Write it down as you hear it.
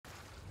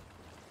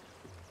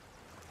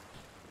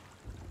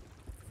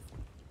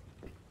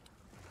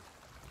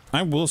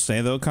I will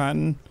say though,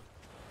 Cotton,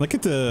 look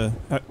at the,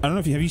 I don't know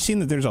if have you seen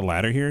that there's a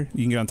ladder here?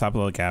 You can get on top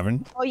of the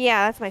cavern. Oh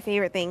yeah, that's my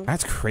favorite thing.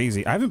 That's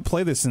crazy. I haven't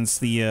played this since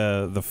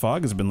the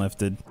fog has been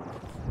lifted.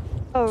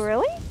 Oh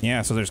really?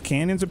 Yeah, so there's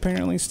cannons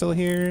apparently still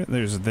here.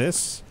 There's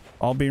this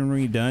all being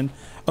redone.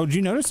 Oh, did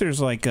you notice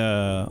there's like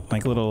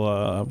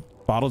little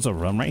bottles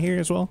of rum right here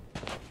as well?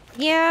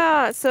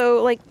 Yeah,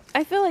 so like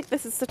I feel like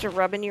this is such a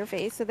rub in your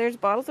face. So there's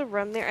bottles of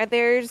rum there.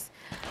 There's,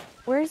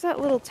 where's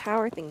that little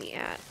tower thingy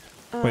at?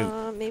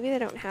 Maybe they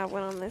don't have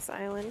one on this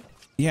island.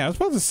 Yeah, I was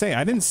about to say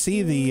I didn't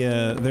see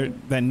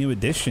that new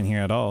addition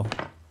here at all.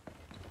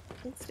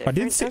 I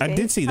did see but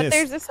this.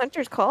 There's this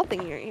Hunter's Call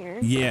thing right here.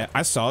 Yeah,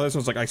 I saw this. I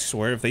was like, I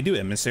swear, if they do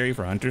emissary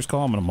for Hunter's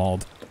Call, I'm gonna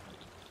mauled.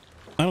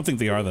 I don't think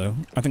they are though.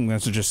 I think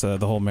that's just the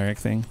whole Merrick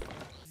thing.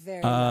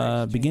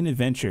 Begin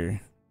adventure.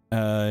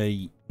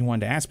 You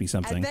wanted to ask me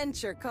something.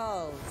 Adventure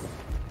calls.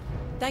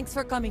 Thanks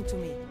for coming to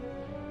me.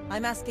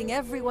 I'm asking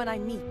everyone I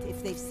meet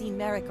if they've seen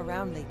Merrick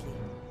around lately.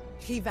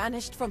 He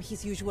vanished from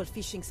his usual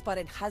fishing spot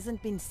and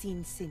hasn't been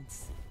seen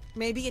since.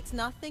 Maybe it's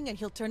nothing and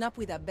he'll turn up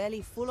with a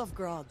belly full of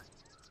grog.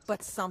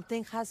 But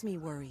something has me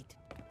worried.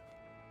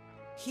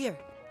 Here,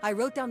 I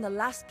wrote down the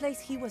last place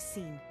he was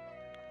seen.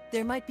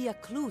 There might be a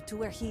clue to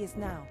where he is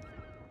now.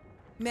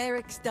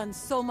 Merrick's done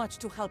so much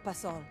to help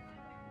us all.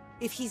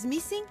 If he's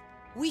missing,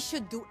 we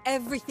should do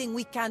everything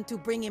we can to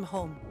bring him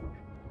home.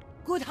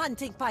 Good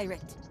hunting,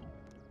 pirate.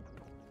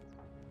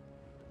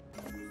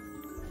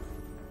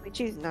 We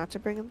choose not to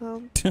bring him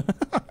home.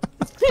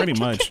 Pretty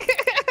much.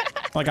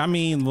 Like, I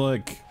mean,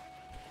 look.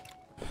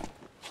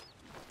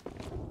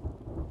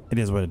 It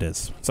is what it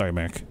is. Sorry,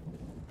 Merrick.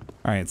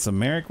 All right, so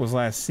Merrick was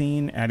last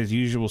seen at his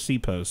usual sea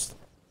post.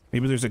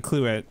 Maybe there's a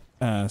clue at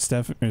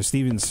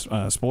Steven's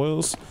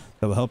spoils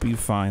that will help you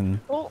find.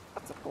 Oh,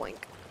 that's a boink.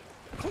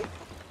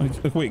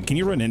 Wait, can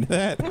you run into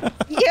that?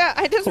 Yeah,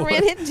 I just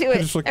ran into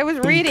it. Like, I was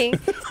reading,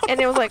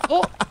 and it was like,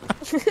 oh.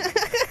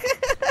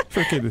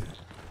 Freaking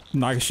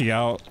knocks you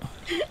out.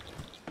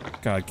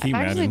 God, can you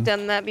I've actually imagine?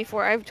 done that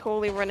before. I've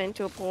totally run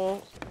into a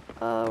pole.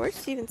 Where's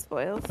Steven's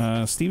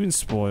spoils? Steven's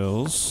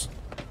spoils.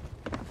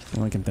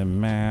 Look at the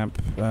map.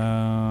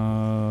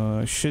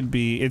 Should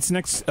be. It's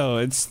next. Oh,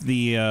 it's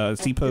the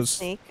sea post.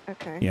 Snake.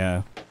 Okay.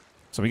 Yeah.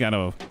 So we got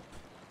a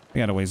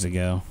ways to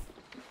go.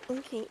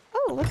 Okay.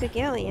 Oh, look, a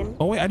galleon.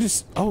 Oh wait,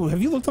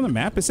 have you looked on the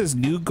map? It says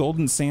new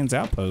Golden Sands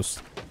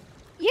Outpost.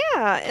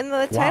 Yeah, and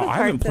the title Wow, card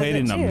I haven't played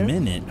says in it a too.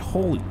 minute.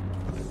 Holy.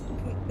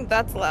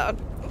 That's loud.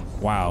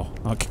 Wow.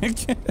 Okay.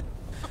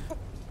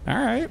 All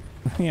right.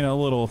 You know,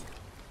 a little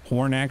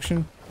horn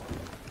action.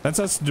 That's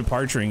us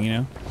departuring, you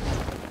know.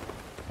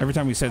 Every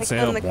time we set Like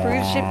sail. when the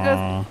cruise ship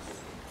goes.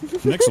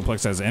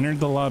 Mixelplx has entered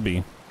the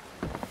lobby.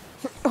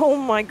 Oh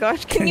my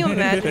gosh, can you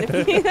imagine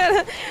if you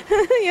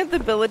had the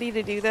ability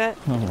to do that?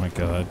 Oh my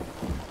god.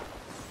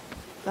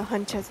 The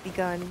hunt has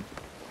begun.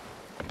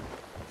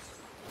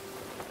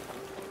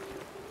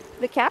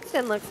 The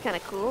capstan looks kind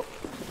of cool.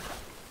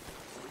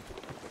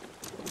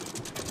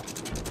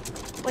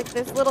 Like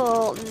this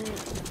little,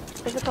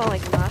 is it called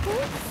like knuckles?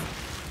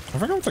 I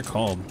forgot what they're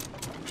called.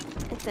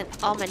 It's an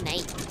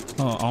almanite.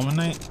 Oh,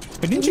 almanite.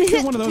 But didn't you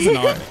kill one of those in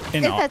Ark?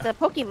 That's a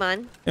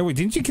Pokemon. Hey, wait,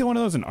 didn't you kill one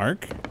of those in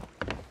Ark?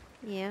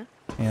 Yeah.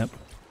 Yep.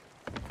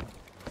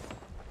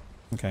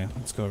 Okay,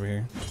 let's go over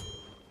here.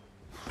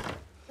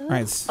 All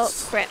right. Oh,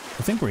 crap.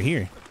 I think we're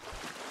here.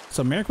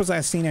 So Merrick was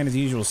last seen at his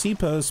usual sea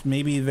post.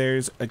 Maybe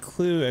there's a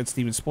clue at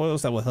Steven's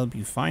spoils that will help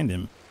you find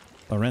him.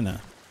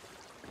 Lorena.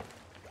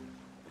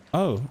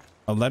 Oh,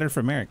 a letter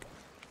from Merrick.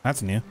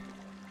 That's new.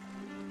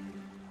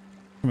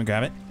 Can we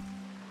grab it?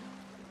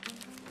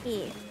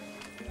 Yeah.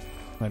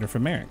 Letter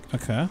from Merrick.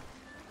 Okay.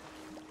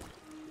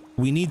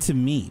 We need to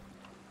meet.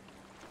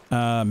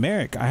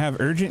 Merrick, I have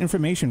urgent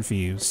information for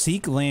you.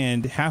 Seek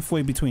land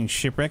halfway between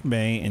Shipwreck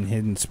Bay and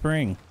Hidden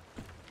Spring.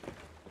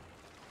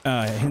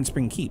 Hidden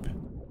Spring Keep.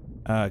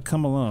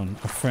 Come alone,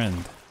 a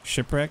friend.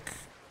 Shipwreck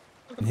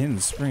and Hidden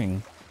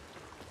Spring.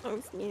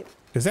 Oh, neat.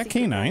 Is that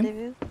Secret K9?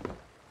 rendezvous.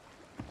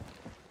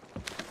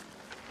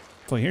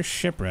 So here's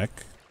Shipwreck.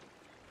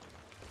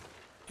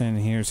 And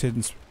here's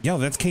Hidden Spring. Yo,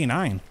 that's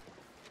K9.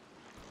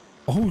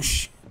 Oh,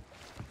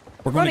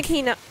 we're going to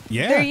K9.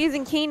 Yeah. They're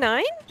using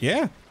K9?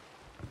 Yeah.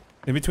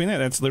 In between that,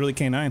 that's literally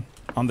K9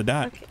 on the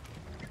dot. Okay.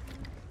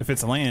 If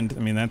it's land, I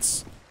mean,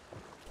 it's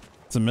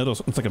a middle.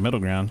 It's like a middle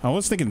ground. I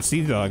was thinking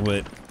Sea Dog,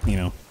 but you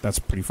know, that's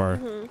pretty far,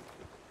 a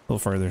little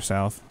further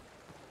south.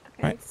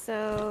 Okay, Right.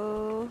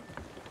 so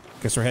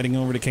Guess we're heading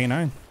over to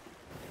K9.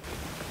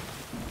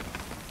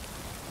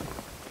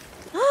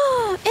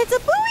 oh, it's a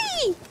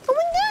buoy! Oh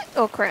my god!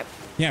 Oh crap!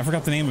 Yeah, I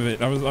forgot the name of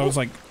it. I was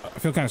like, I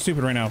feel kind of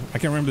stupid right now. I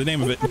can't remember the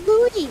name of it. It's a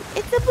buoy!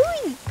 It's a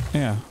buoy!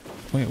 Yeah.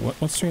 Wait,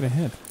 what's straight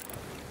ahead?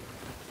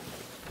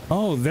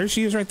 Oh, there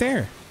she is right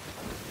there.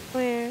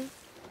 Where?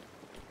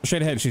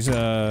 Straight ahead. She's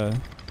I'm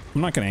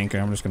not gonna anchor.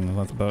 I'm just gonna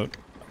let the boat.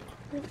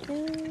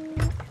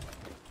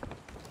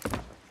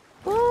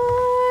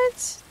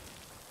 What?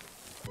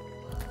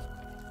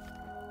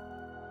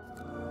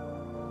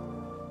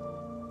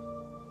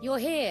 You're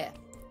here.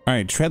 All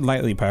right, tread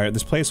lightly, pirate.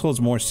 This place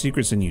holds more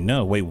secrets than you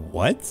know. Wait,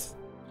 what?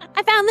 I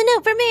I found the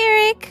note for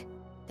Merrick!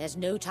 There's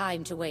no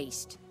time to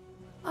waste.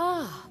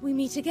 Ah, we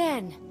meet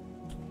again.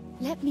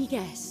 Let me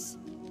guess.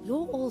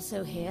 You're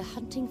also here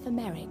hunting for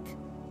Merrick.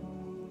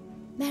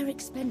 Merrick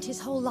spent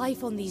his whole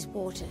life on these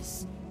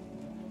waters.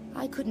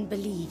 I couldn't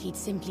believe he'd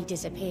simply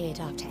disappeared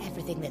after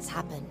everything that's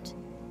happened.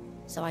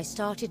 So I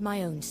started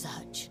my own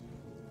search.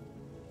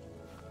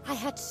 I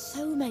had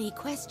so many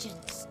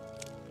questions.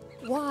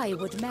 Why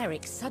would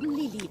Merrick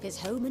suddenly leave his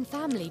home and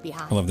family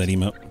behind? I love that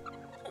emote.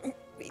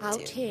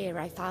 Out here,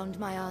 I found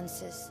my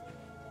answers.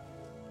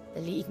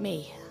 Believe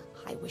me,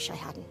 I wish I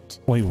hadn't.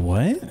 Wait,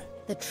 what?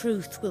 The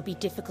truth will be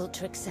difficult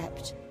to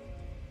accept.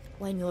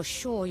 When you're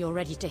sure you're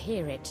ready to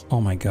hear it,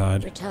 Oh my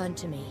god. return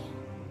to me,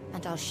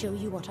 and I'll show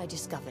you what I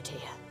discovered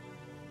here.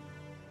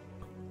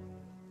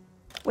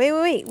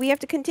 Wait. We have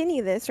to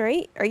continue this,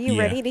 right? Are you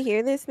Yeah. ready to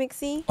hear this,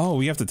 Mixie? Oh,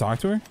 we have to talk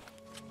to her?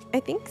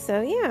 I think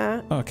so,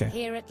 yeah. Oh, okay.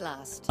 Here at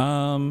last.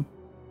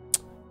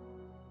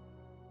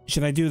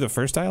 Should I do the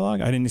first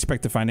dialogue? I didn't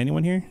expect to find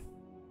anyone here.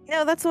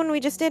 No, that's the one we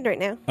just did right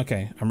now.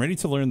 Okay, I'm ready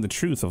to learn the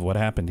truth of what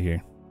happened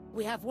here.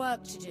 We have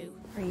work to do.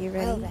 Are you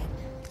Well ready?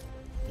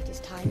 then, it is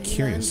time I'm we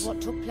curious.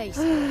 learned what took place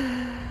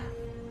here.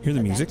 Hear the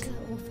For music? better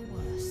or for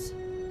worse.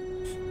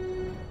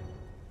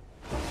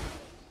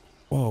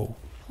 Whoa.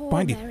 Poor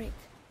Behind you. Merrick.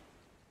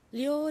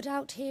 Lured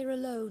out here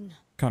alone,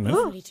 Can't move.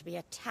 only to be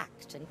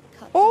attacked and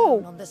cut Oh.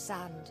 down on the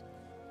sand.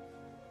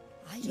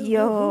 I don't know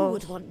Yo. who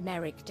would want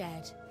Merrick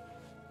dead.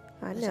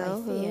 I But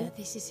know. I fear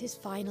this is his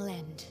final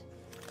end.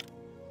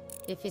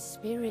 If his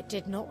spirit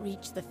did not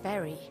reach the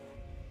ferry,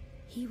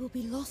 he will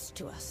be lost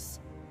to us,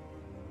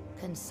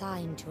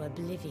 consigned to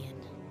oblivion.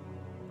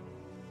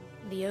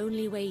 The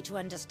only way to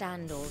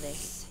understand all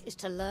this is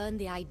to learn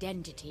the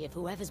identity of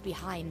whoever's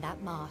behind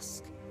that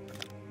mask.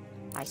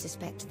 I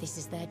suspect this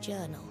is their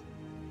journal.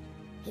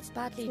 It's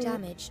badly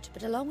damaged,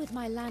 but along with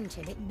my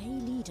lantern, it may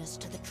lead us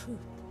to the truth.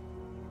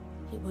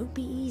 It won't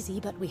be easy,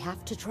 but we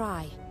have to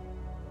try.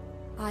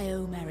 I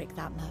owe Merrick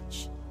that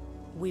much.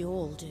 We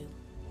all do.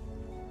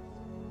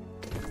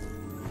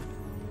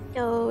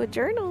 Oh, a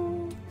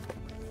journal.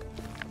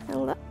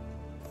 Hello.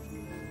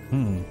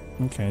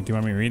 Okay, do you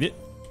want me to read it?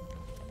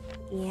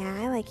 Yeah,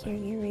 I like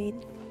hearing you read.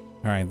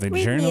 All right, the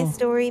Read journal. me a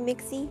story,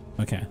 Mixie.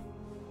 Okay.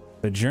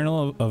 The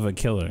Journal of a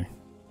Killer.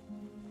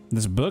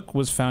 This book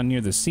was found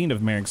near the scene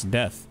of Merrick's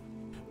death.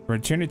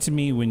 Return it to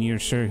me when you're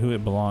sure who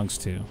it belongs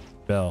to.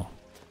 Belle.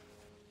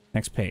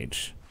 Next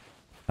page.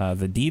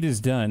 The deed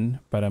is done,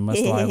 but I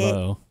must lie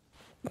low.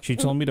 She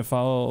told me to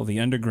follow the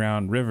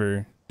underground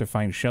river to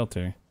find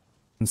shelter.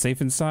 And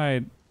safe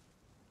inside,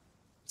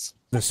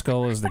 the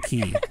skull is the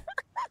key.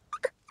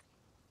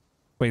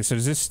 Wait, so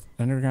is this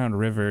underground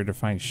river to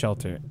find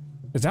shelter?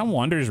 Is that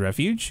Wanderer's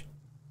Refuge?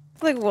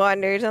 Like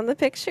wanders on the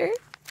picture.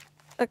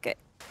 Okay.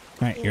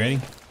 All right, you ready?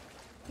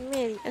 I'm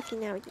ready. Okay,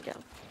 now we can go.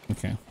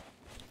 Okay.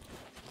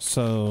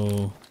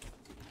 So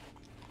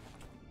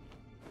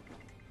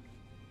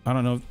I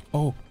don't know.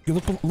 Oh, you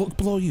look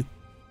below you.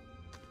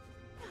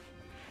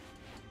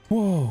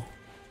 Whoa.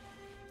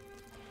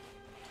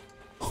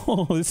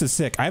 Oh, this is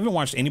sick. I haven't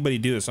watched anybody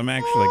do this. I'm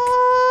actually like,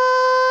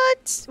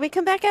 What? We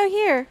come back out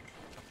here.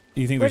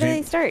 you think Where there's do they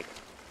any start?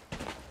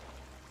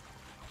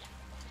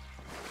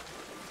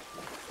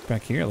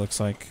 back here? It looks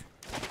like.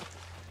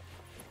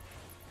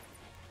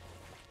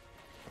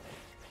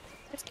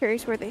 I'm just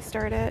curious where they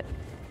start at.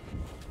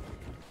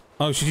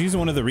 Oh, she's using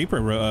one of the Reaper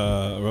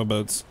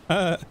rowboats.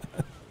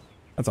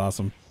 That's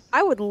awesome.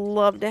 I would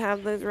love to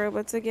have those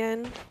robots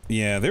again.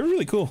 Yeah, they were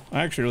really cool.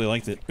 I actually really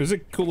liked it. It was a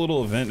cool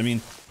little event. I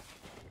mean,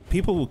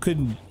 people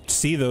couldn't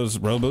see those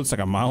rowboats like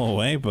a mile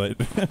away, but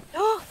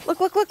Oh, look,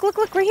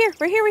 right here,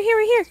 right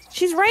here.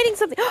 She's writing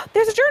something. Oh,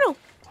 there's a journal.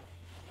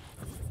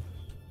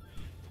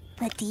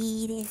 The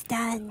deed is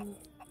done.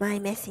 My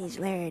message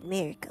lured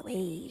Merrick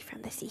away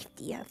from the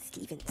safety of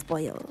Stephen's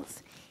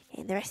spoils,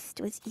 and the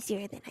rest was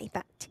easier than I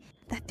thought.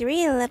 The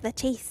thrill of the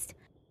chase.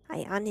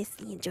 I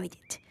honestly enjoyed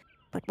it.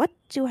 But what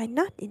do I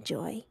not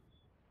enjoy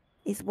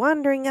is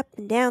wandering up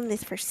and down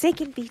this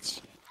forsaken beach.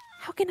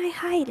 How can I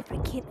hide if I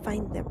can't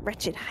find the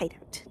wretched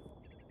hideout?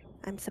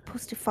 I'm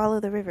supposed to follow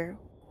the river,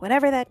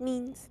 whatever that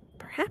means.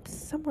 Perhaps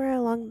somewhere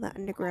along the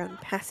underground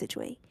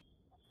passageway.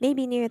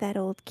 Maybe near that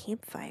old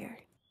campfire.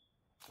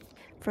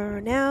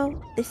 For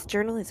now, this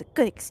journal is a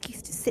good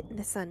excuse to sit in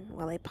the sun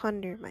while I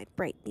ponder my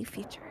bright new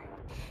future.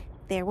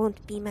 There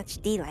won't be much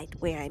daylight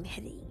where I'm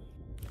heading.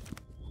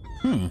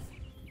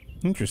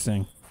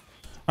 interesting.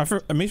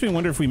 It makes me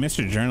wonder if we missed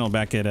a journal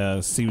back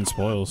at Stephen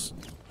Spoils.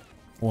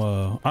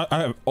 Whoa.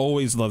 I've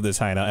always loved this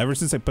hideout ever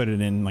since I put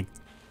it in like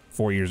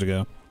 4 years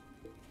ago.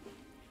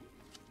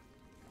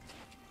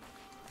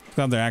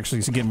 Glad they're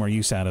actually getting more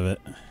use out of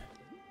it.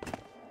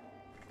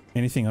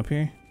 Anything up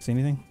here? See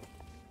anything?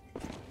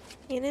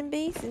 Cannon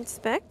base,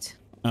 inspect.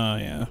 Oh,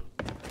 yeah.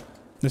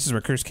 This is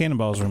where cursed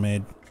cannonballs were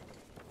made.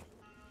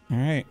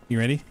 Alright, you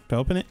ready to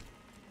open it?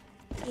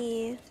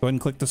 Yeah. Go ahead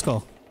and click the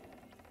skull.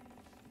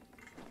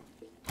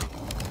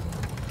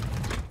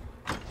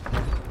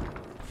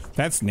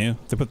 That's new,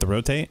 to put the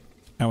rotate.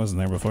 I wasn't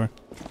there before.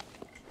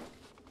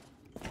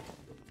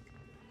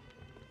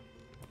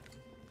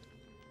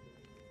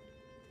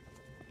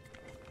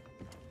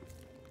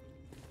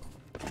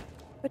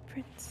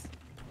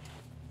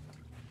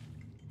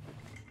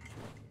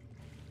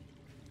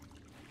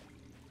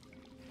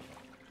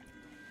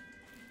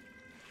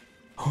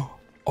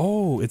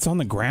 it's on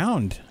the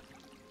ground.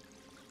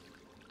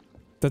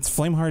 That's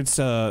Flameheart's,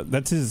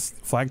 that's his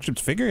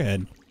flagship's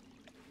figurehead.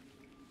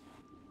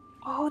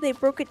 Oh, they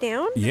broke it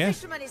down? Yeah. The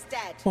fisherman is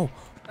dead, but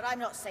I'm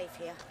not safe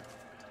here.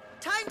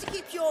 Time to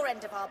keep your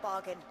end of our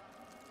bargain.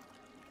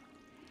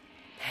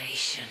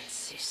 Patience,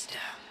 sister.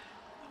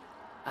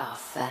 Our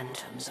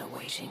phantoms are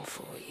waiting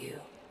for you.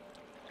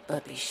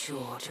 But be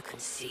sure to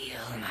conceal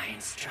my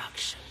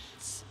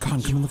instructions. Come on,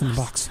 look in the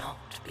box. Not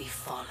be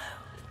followed.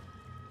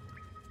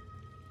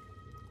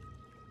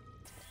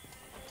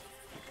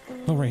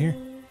 Oh, right here.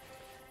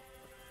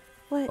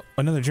 What? Oh,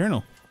 another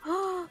journal.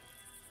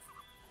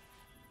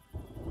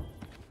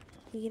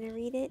 You gonna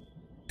read it?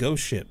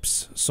 Ghost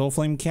ships, soul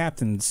flame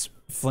captains,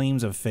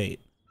 flames of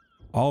fate.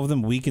 All of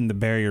them weakened the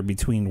barrier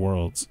between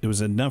worlds. It was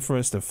enough for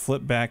us to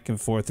flip back and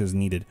forth as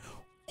needed.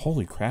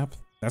 Holy crap,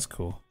 that's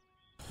cool.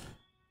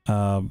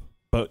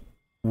 But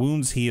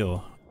wounds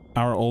heal.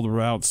 Our old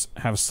routes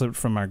have slipped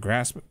from our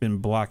grasp, been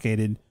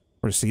blockaded,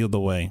 or sealed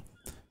away.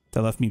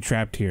 That left me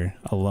trapped here,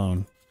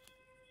 alone.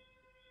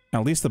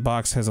 At least the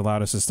box has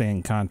allowed us to stay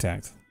in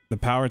contact. The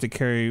power to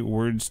carry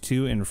words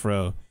to and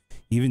fro,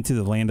 even to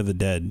the land of the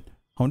dead.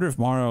 I wonder if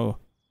Morrow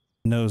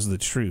knows the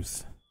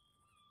truth.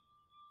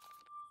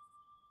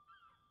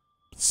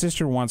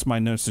 Sister wants my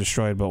notes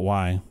destroyed, but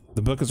why?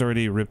 The book is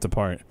already ripped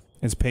apart.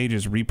 Its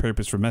pages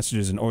repurposed for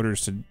messages and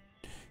orders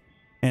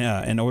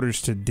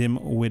to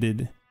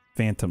dim-witted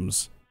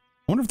phantoms.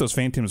 I wonder if those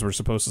phantoms were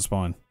supposed to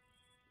spawn.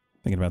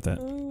 Thinking about that.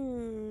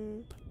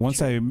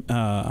 Once I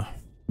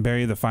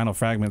bury the final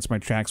fragments, my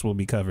tracks will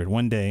be covered.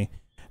 One day,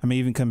 I may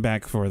even come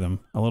back for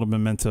them. A little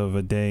memento of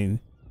a day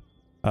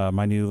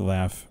my new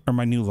life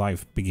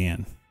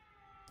began.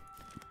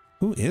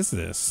 Who is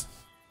this?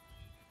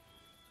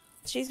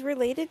 She's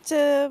related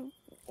to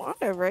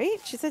Wanda, right?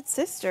 She said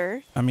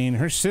sister. I mean,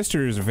 her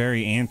sister is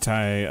very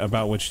anti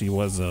about what she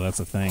was, though. That's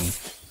the thing.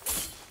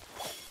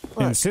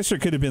 Look. And sister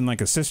could have been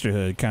like a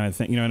sisterhood kind of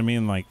thing. You know what I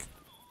mean? Like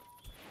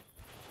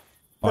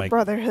the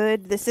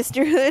brotherhood, the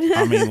sisterhood.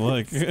 I mean,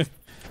 look,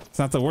 it's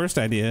not the worst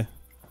idea.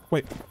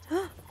 Wait.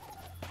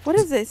 What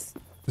is this?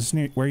 This is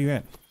near, where are you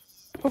at?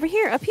 Over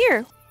here, up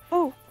here.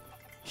 Oh,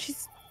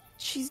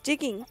 she's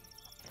digging.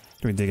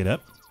 Do we dig it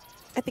up?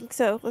 I think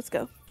so. Let's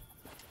go.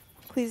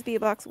 Please be a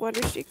box of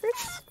Wonder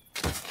Secrets.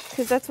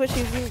 Because that's what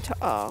she's using to.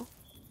 Oh.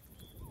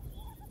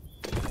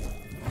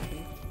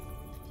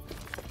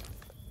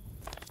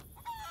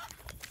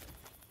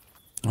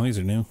 Oh, these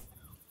are new.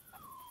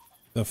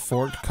 The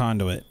forked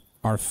conduit.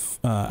 Our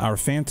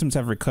phantoms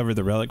have recovered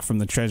the relic from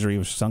the treasury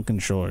of sunken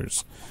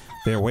shores.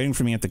 They are waiting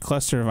for me at the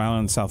cluster of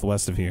islands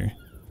southwest of here.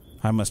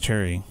 I must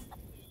hurry.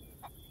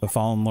 The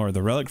fallen lord.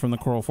 The relic from the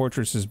coral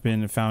fortress has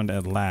been found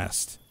at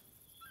last.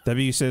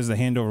 W says the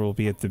handover will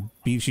be at the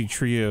beachy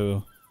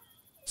trio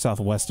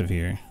southwest of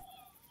here.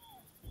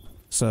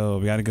 So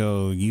we gotta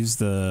go use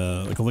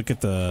the look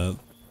at the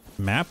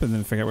map and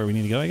then figure out where we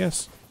need to go, I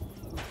guess.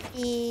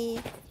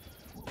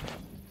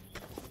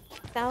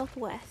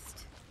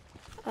 Southwest.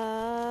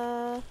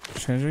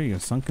 Treasury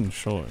of sunken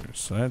shores.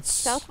 So that's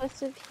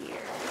Southwest of here.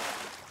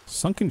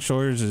 Sunken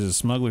Shores is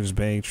Smuggler's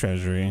Bay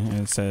treasury, and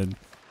it said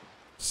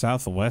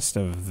southwest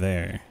of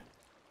there.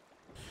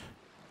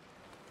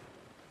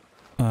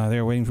 They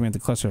are waiting for me at the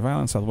cluster of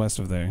islands southwest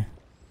of there.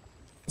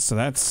 So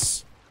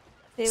that's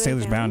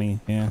Sailor's Bounty,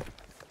 yeah.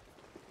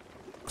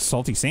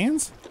 Salty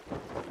Sands?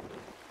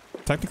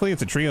 Technically,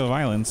 it's a trio of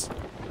islands.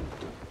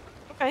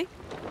 Okay.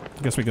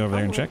 I guess we go over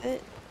there and check.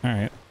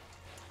 Alright.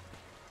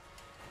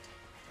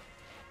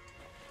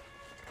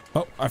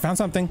 Oh, I found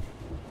something.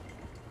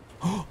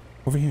 Oh,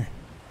 over here.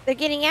 They're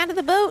getting out of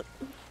the boat.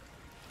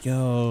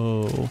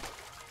 Yo.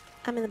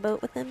 I'm in the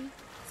boat with them.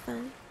 It's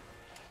fine.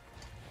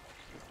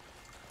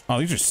 Oh,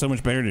 these are so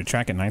much better to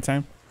track at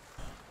nighttime.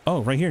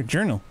 Oh, right here,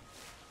 journal.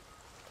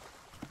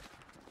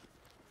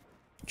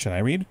 Should I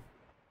read?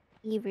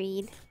 You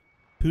read.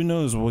 Who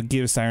knows what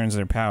gives sirens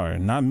their power?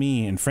 Not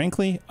me, and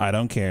frankly, I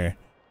don't care.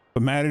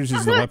 What matters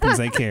is the weapons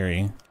they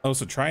carry. Oh,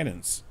 so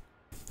tridents.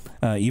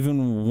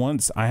 Even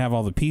once I have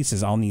all the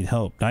pieces, I'll need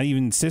help. Not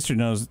even sister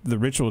knows the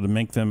ritual to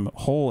make them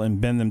whole and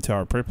bend them to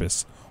our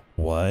purpose.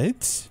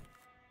 What?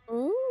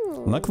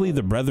 Ooh. Luckily,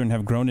 the brethren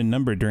have grown in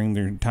number during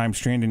their time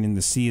stranded in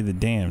the Sea of the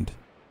Damned.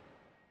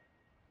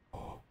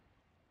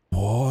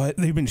 What?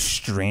 They've been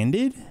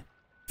stranded?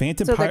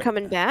 Phantom So they're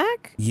coming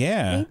back?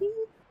 Yeah. Maybe?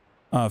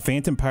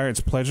 Phantom pirates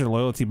pledge their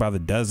loyalty by the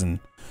dozen.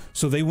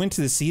 So they went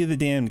to the Sea of the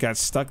Damned, got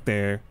stuck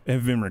there, and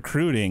have been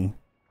recruiting.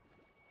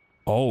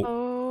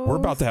 Oh, we're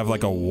about to have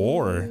like a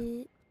war.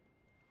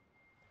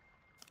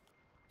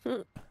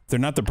 They're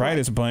not the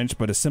brightest bunch,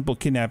 but a simple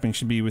kidnapping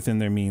should be within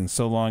their means,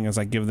 so long as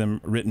I give them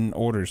written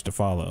orders to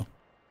follow.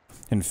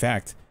 In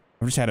fact,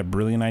 I've just had a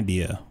brilliant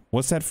idea.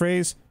 What's that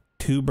phrase?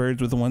 2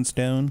 birds with 1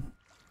 stone?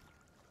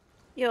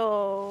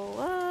 Yo,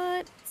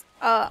 what?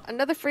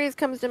 Another phrase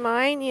comes to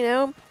mind, you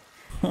know,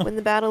 when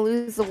the battle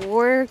loses the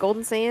war,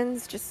 Golden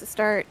Sands, just to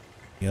start.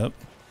 Yep.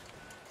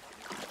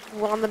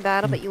 Won the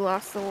battle, but you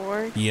lost the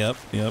war. Yep,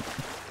 yep.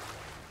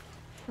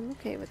 I'm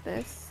okay with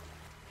this.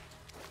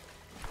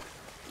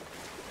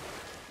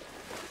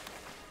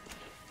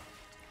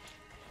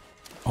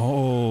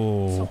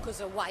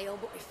 us a while,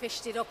 but we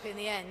fished it up in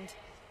the end.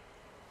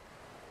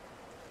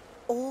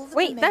 All the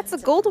Wait, that's a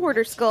remains of gold the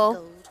hoarder mighty skull.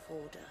 Gold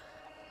hoarder.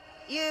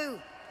 You!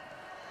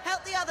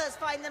 Help the others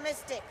find the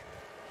mystic.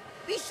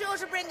 Be sure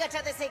to bring her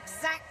to this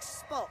exact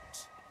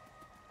spot.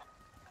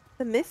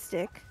 The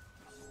mystic.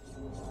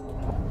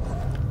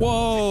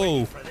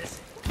 Whoa!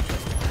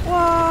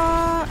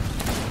 What?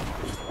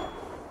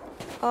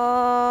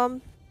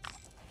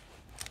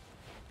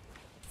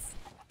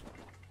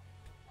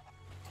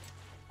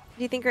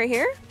 Do you think right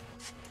here?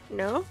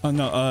 No. Oh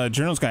no,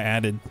 journals got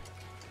added.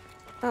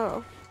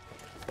 Oh.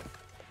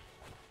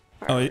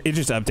 Oh, it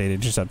just updated.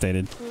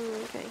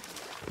 Okay.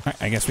 All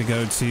right, I guess we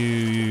go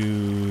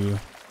to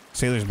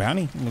Sailor's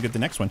Bounty and we'll get the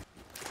next one.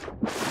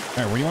 All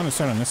right, where do you want to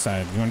start on this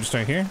side? You want to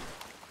start here?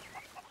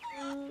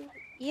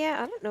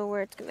 Yeah, I don't know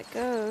where it's gonna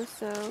go,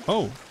 so.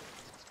 Oh,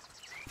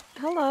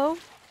 Hello.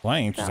 why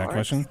answers that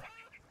works. question?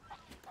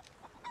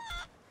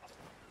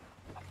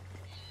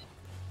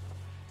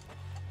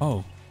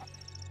 Oh,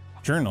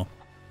 journal.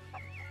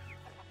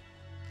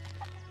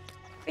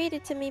 Read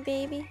it to me,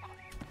 baby.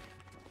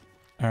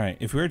 All right,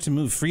 if we are to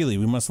move freely,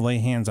 we must lay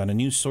hands on a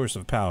new source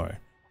of power.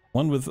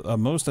 One with a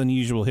most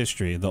unusual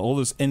history, the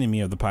oldest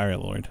enemy of the Pirate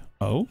Lord.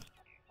 Oh?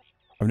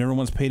 I've never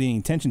once paid any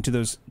attention to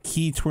those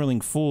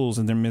key-twirling fools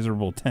in their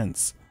miserable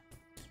tents.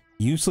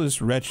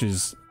 Useless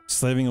wretches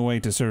slaving away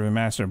to serve a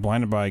master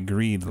blinded by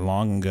greed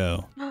long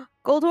ago.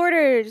 Gold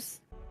hoarders.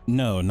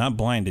 No, not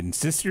blinded.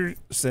 Sister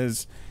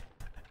says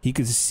he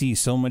could see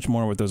so much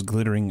more with those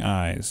glittering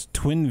eyes.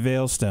 Twin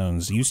veil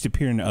stones used to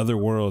peer into other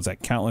worlds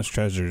at countless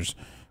treasures,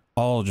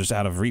 all just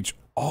out of reach.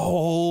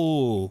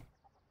 Oh,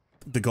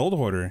 the gold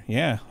hoarder.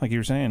 Yeah, like you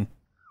were saying.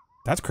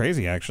 That's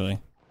crazy, actually.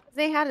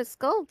 They had a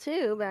skull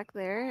too back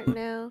there.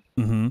 No.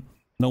 Mm-hmm.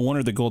 No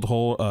wonder the gold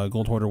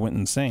hoarder went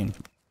insane.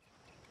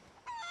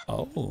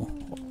 Oh,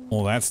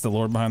 well, that's the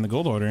lord behind the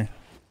gold hoarder.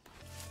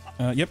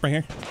 Yep, right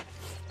here.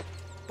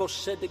 Boss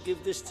said to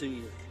give this to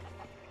you.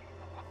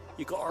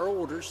 You got our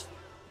orders.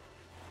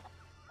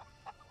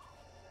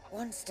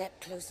 One step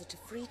closer to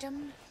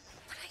freedom,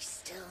 but I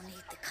still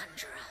need the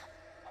conjurer.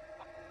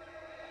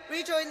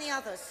 Rejoin the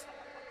others,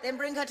 then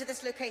bring her to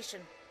this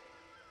location.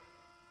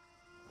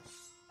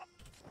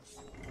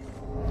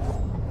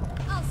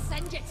 I'll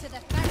send you to the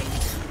ferry.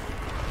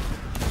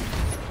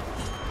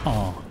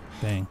 Oh,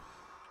 dang.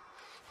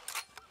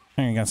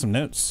 I got some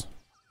notes.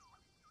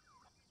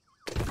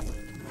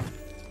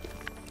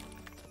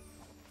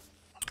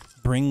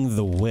 Bring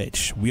the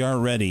witch. We are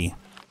ready.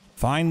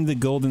 Find the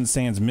Golden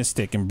Sands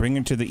mystic and bring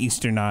her to the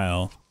Eastern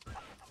Isle.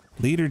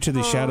 Lead her to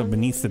the shadow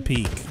beneath the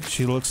peak.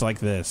 She looks like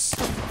this.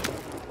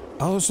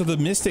 Oh, so the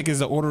mystic is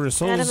the Order of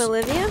Souls. Out of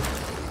Olivia?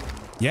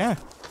 Yeah.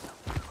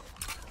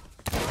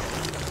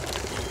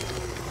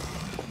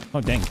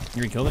 Oh, dang. You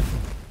already killed it?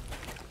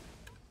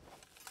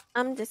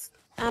 I'm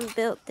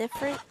built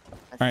different.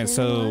 Alright,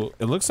 so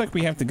it looks like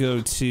we have to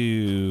go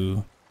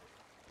to...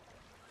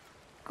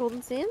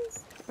 Golden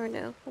Sands? Or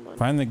no? Hold on.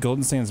 Find the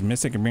Golden Sands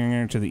mystic and bring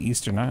her to the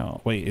Eastern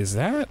Isle. Wait, is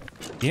that?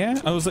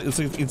 Yeah? I was like,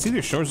 it's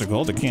either Shores of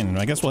Gold or Cannon.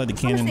 I guess we'll head to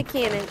Cannon. I'm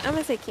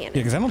gonna say Cannon. Yeah,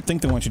 because I don't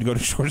think they want you to go to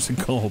Shores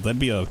of Gold. That'd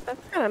be a...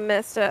 That's kind of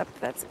messed up, if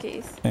that's the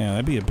case. Yeah,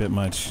 that'd be a bit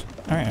much.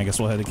 Alright, I guess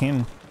we'll head to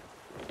Cannon.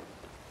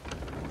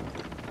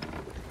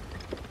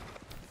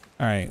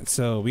 Alright,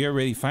 so we are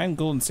ready. Find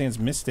Golden Sands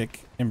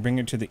mystic and bring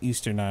her to the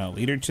Eastern Isle.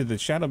 Lead her to the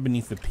shadow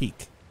beneath the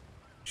peak.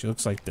 She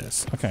looks like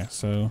this. Okay,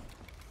 so...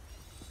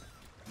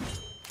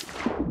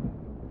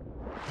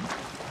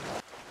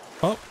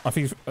 Oh, I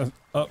think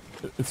oh,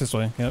 it's this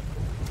way. Yep.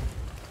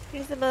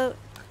 Here's the boat.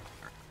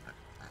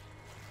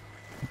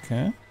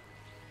 Okay.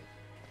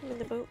 I'm in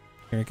the boat.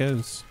 Here it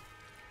goes.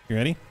 You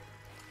ready?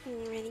 You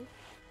ready?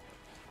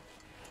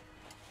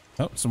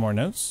 Oh, some more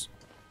notes.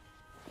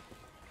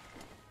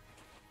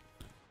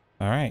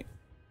 All right.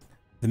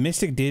 The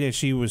mystic did as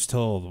she was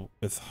told,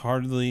 with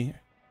hardly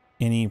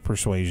any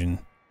persuasion.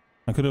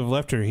 I could have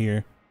left her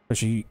here, but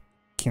she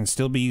can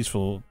still be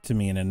useful to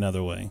me in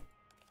another way.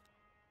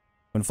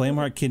 When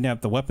Flameheart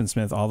kidnapped the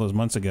weaponsmith all those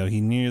months ago,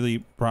 he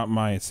nearly brought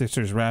my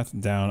sister's wrath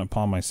down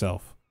upon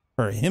myself.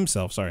 Or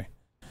himself, sorry.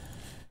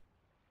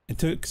 It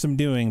took some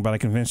doing, but I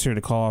convinced her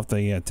to call off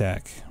the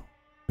attack.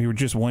 We were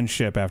just one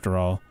ship after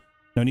all.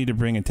 No need to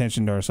bring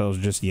attention to ourselves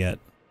just yet.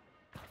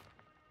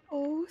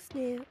 Oh,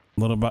 snap.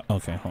 Little by...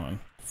 Okay, hold on.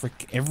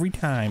 Frick, every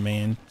time,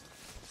 man.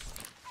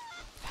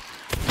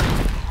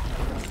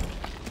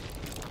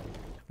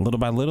 Little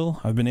by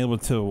little, I've been able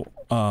to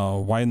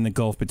widen the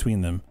gulf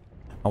between them.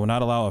 I will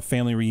not allow a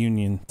family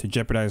reunion to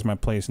jeopardize my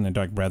place in the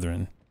Dark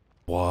Brethren.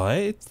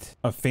 What?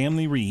 A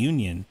family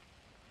reunion?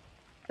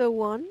 The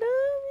Wanda,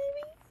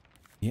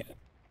 maybe? Yeah.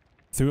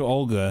 Through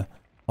Olga,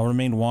 I'll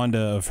remain Wanda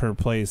of her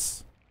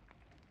place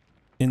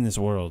in this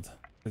world.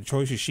 The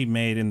choices she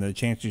made and the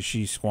chances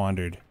she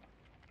squandered.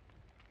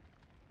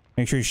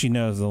 Make sure she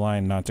knows the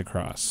line not to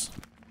cross.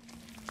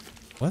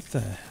 What the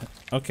heck?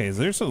 Okay,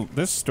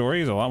 this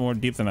story is a lot more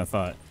deep than I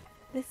thought.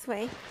 This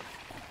way.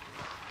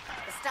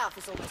 The staff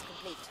is almost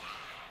complete.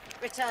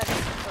 Return it to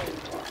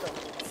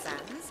Golden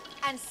Sands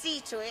and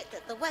see to it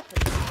that the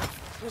weapons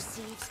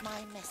receives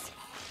my message.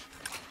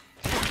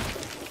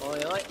 Oi,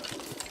 oi.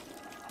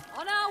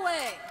 On our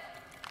way!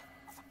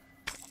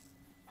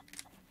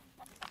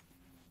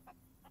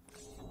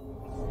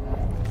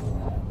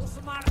 What's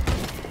the matter?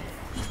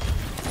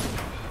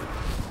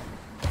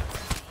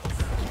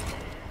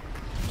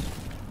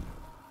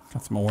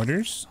 Got some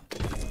orders.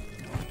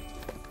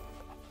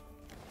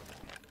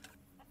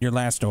 Your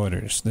last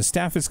orders. The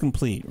staff is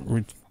complete.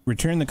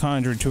 Return the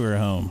conjurer to her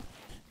home.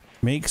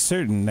 Make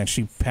certain that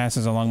she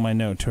passes along my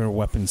note to her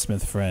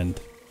weaponsmith friend.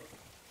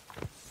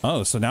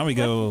 Oh, so now we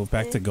go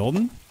back to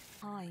Golden?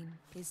 Time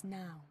is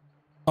now.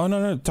 Oh,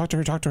 no. Talk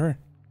to her.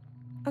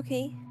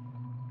 Okay.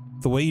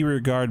 The way you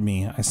regard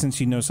me, I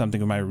sense you know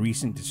something of my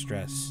recent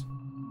distress.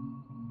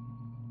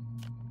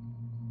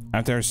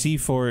 After our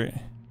C4,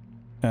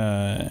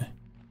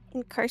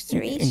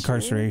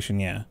 Incarceration,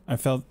 yeah. I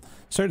felt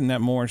certain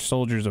that more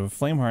soldiers of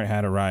Flameheart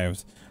had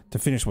arrived to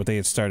finish what they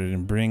had started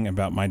and bring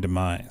about my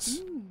demise.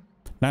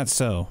 Not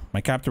so. My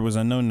captor was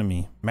unknown to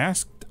me,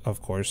 masked,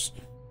 of course,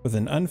 with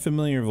an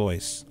unfamiliar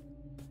voice.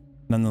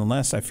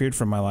 Nonetheless, I feared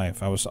for my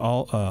life. I was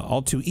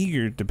all too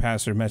eager to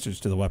pass her message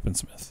to the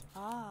weaponsmith.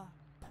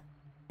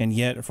 And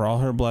yet, for all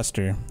her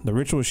bluster, the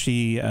ritual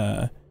she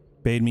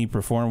bade me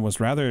perform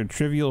was rather a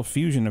trivial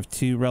fusion of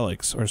two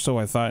relics, or so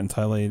I thought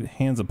until I laid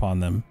hands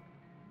upon them.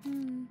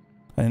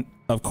 And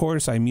of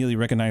course, I immediately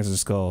recognized the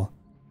skull.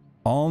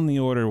 All in the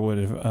order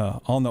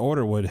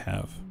would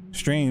have.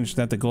 Strange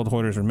that the Gold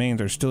Hoarder's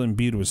remains are still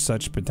imbued with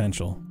such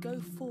potential. Go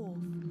forth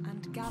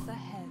and gather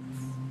heads.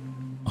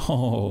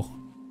 Oh.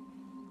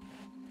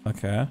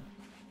 Okay.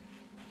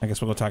 I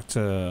guess we'll go talk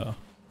to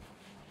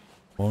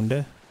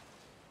Wanda.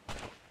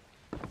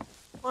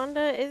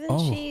 Wanda, isn't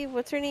she,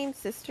 what's her name,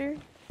 sister?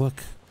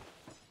 Look.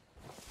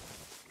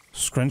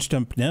 Scrunched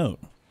up note.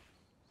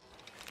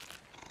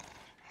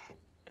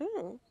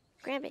 Ooh,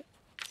 grab it.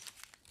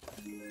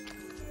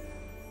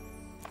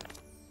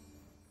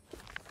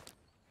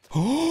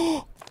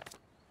 Oh!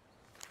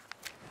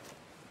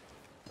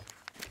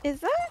 Is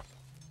that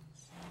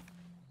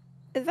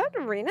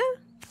Arena?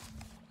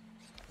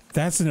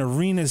 That's an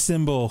arena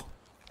symbol.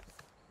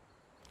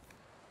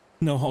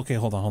 No, okay,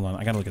 hold on.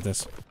 I gotta look at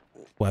this.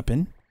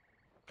 Weapon.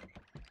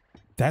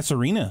 That's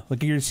Arena.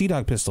 Look at your Sea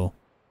Dog pistol.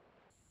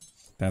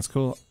 That's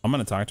cool. I'm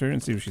gonna talk to her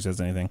and see if she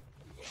says anything.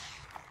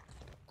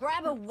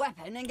 Grab a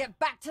weapon and get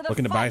back to the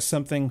Looking to buy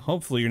something?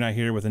 Hopefully you're not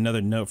here with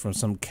another note from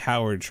some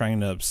coward trying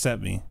to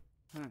upset me.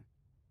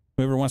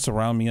 Whoever wants to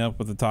round me up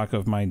with the talk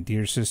of my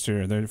dear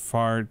sister, they're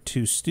far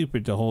too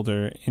stupid to hold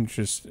their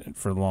interest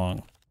for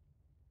long.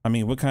 I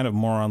mean, what kind of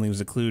moron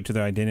leaves a clue to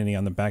their identity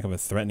on the back of a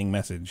threatening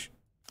message?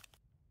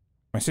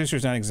 My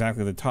sister's not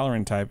exactly the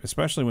tolerant type,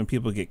 especially when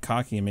people get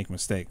cocky and make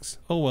mistakes.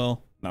 Oh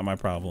well, not my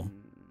problem.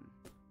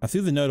 I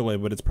threw the note away,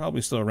 but it's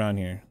probably still around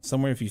here,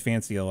 somewhere if you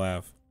fancy a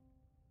laugh.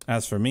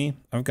 As for me,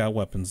 I've got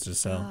weapons to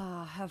sell.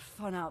 Ah, have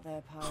fun out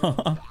there,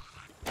 pirate.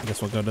 I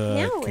guess we'll go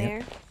to...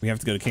 Where? We have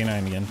to go to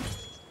K9 again.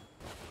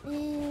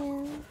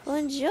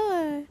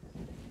 Bonjour.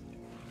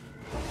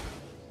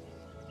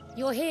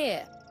 You're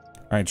here.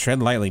 Alright,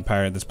 tread lightly,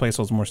 pirate. This place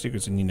holds more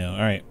secrets than you know.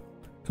 Alright.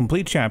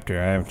 Complete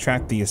chapter. I have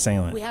tracked the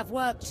assailant. We have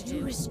work to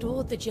do.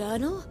 Restored the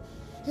journal?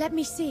 Let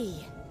me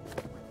see.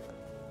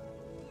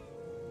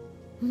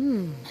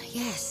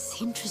 Yes,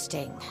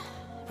 interesting.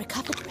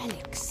 Recovered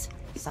relics.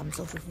 Some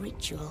sort of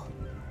ritual.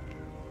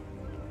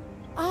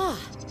 Ah,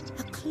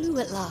 a clue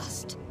at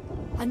last.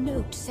 A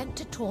note sent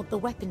to taunt the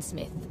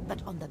weaponsmith,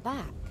 but on the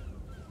back,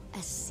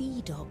 a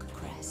sea dog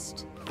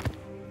crest.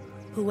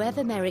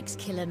 Whoever Merrick's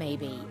killer may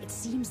be, it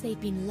seems they've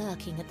been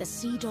lurking at the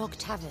Sea Dog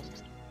Tavern.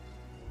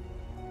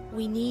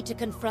 We need to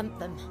confront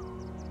them,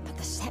 but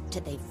the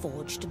scepter they've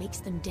forged makes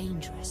them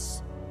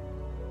dangerous.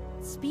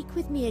 Speak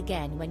with me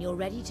again when you're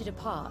ready to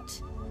depart.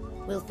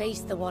 We'll face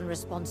the one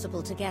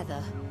responsible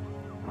together,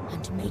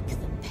 and make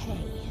them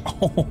pay.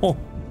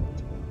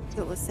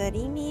 It was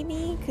Seti,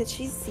 maybe? Because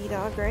she's Sea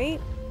Dog,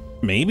 right?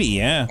 Maybe,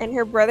 yeah. And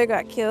her brother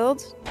got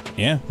killed?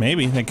 Yeah,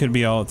 maybe. That could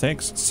be all it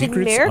takes.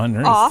 Secrets Merrick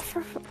unearthed.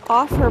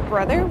 off her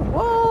brother?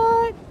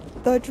 What?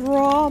 The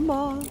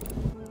drama.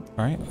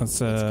 Alright, let's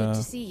It's good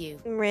to see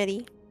you. I'm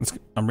ready.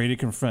 I'm ready to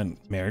confront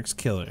Merrick's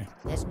killer.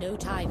 There's no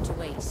time to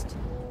waste.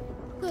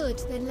 Good,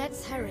 then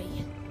let's hurry.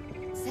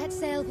 Set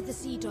sail for the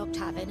Sea Dog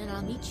Tavern and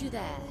I'll meet you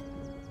there.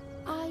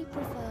 I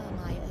prefer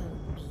my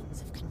own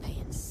means of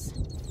conveyance.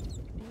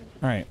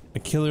 Alright, a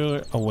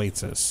killer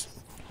awaits us.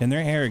 In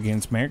their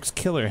arrogance, Merrick's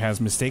killer has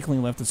mistakenly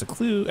left us a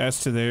clue as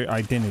to their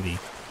identity.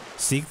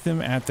 Seek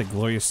them at the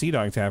glorious Sea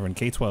Dog Tavern,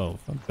 K12,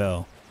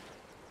 Bell.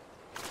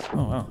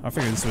 Oh wow, I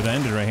figured this would have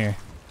ended right here.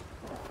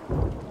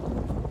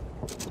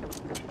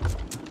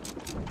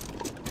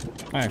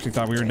 I actually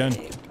thought we were done.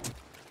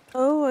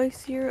 Oh, I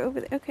see her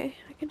over there. Okay,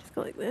 I can just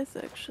go like this,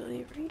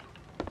 actually, right?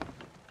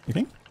 You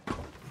think?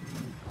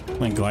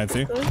 Like glide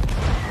through?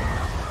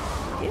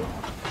 Yeah.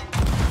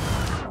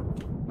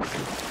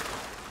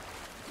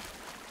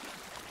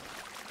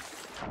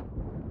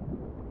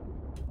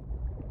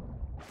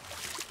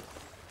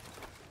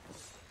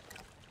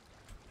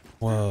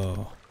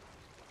 Whoa.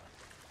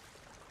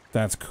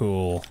 That's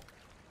cool.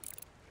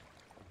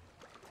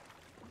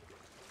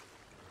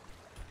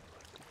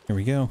 Here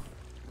we go.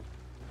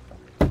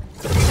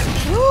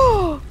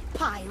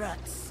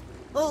 Pirates!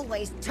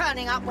 Always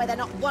turning up where they're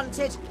not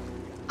wanted.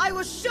 I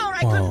was sure I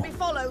couldn't be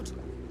followed.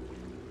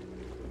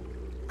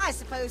 I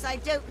suppose I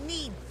don't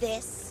need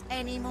this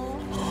anymore.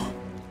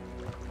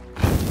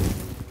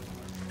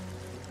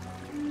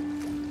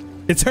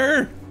 It's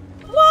her!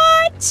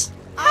 What?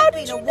 I've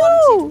been a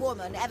wanted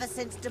woman ever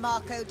since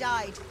DeMarco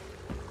died.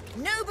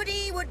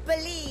 Nobody would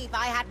believe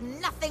I had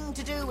nothing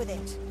to do with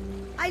it.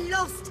 I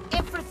lost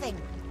everything.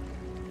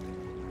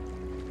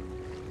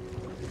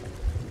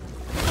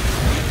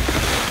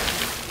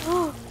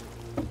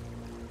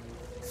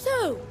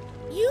 So,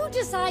 you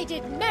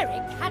decided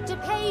Merrick had to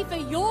pay for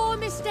your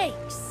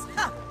mistakes?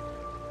 Ha!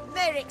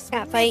 Merrick's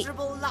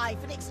miserable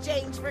life in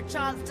exchange for a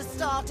chance to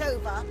start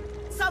over.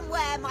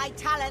 Somewhere my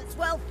talents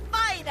will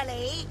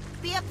finally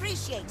be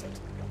appreciated.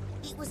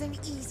 It was an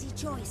easy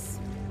choice.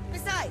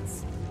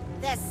 Besides,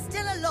 there's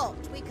still a lot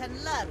we can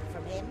learn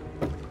from him.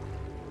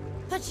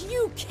 But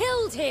you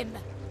killed him!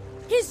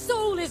 His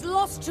soul is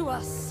lost to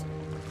us!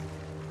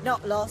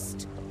 Not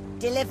lost,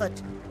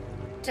 delivered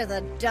to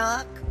the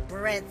Dark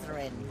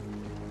Brethren.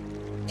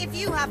 If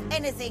you have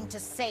anything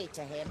to say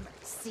to him,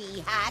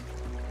 Sea Hag,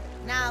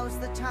 now's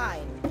the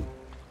time.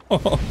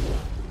 Oh.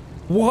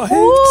 What?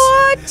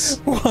 What?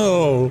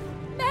 Whoa.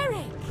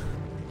 Merrick!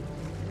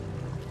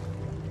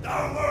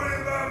 Don't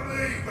worry about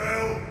me,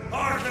 Bill.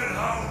 I can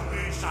hold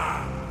me,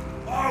 son.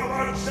 I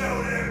won't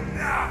tell him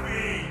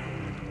nothing.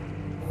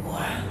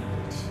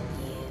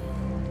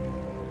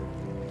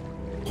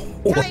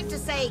 Time to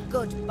say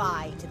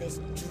goodbye to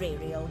this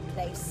dreary old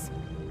place.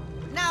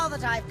 Now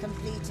that I've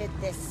completed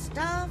this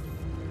stuff,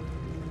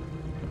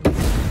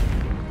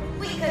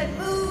 we can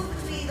move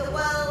between the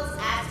worlds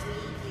as we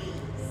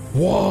please.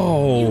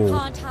 Whoa. You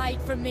can't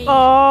hide from me.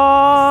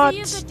 What?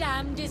 The Sea of the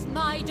Damned is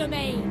my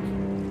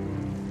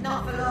domain.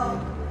 Not for long.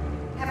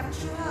 Haven't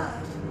you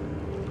heard?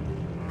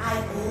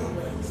 I've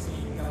always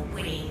been the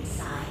winning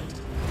side.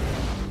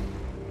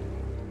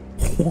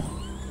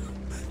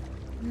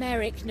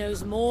 Merrick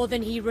knows more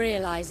than he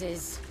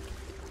realizes.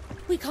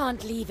 We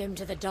can't leave him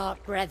to the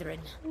Dark Brethren.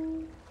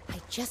 I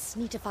just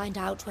need to find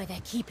out where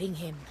they're keeping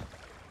him.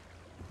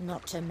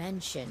 Not to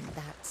mention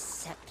that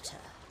scepter.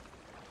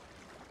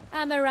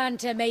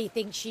 Amaranta may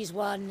think she's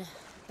won,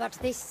 but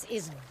this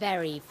is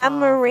very far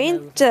from over.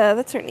 Amaranta,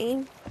 that's her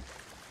name.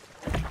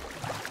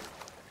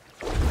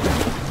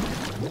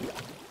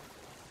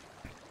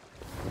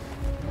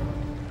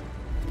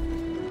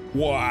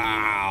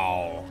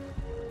 Wow.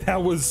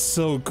 That was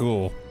so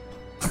cool.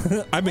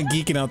 I've been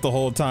geeking out the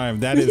whole time.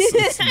 That is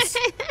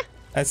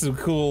that's some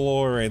cool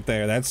lore right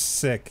there. That's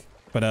sick.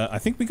 But I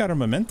think we got our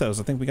mementos.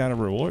 I think we got a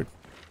reward.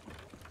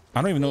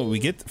 I don't even know what we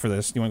get for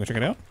this. You want to go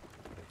check it out?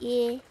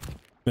 Yeah.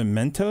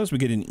 Mementos. We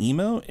get an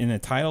emote in a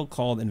title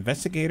called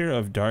Investigator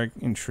of Dark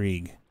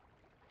Intrigue.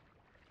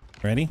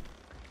 Ready?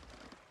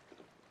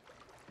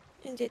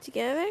 And do it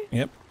together?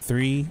 Yep.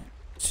 3,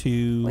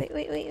 2.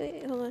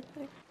 Wait. Hold on.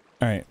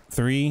 All right.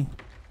 3,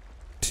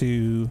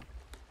 2,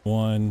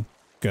 1,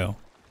 go.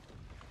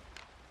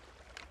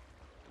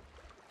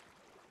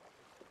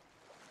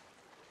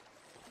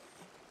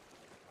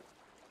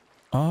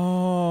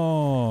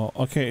 Oh,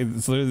 okay.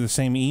 It's literally the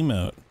same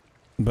emote,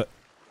 but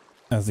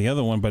as the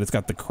other one, but it's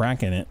got the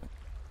crack in it.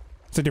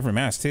 It's a different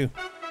mask too.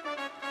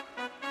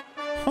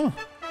 Huh.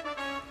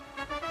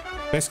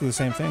 Basically the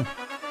same thing.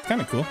 It's kind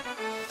of cool.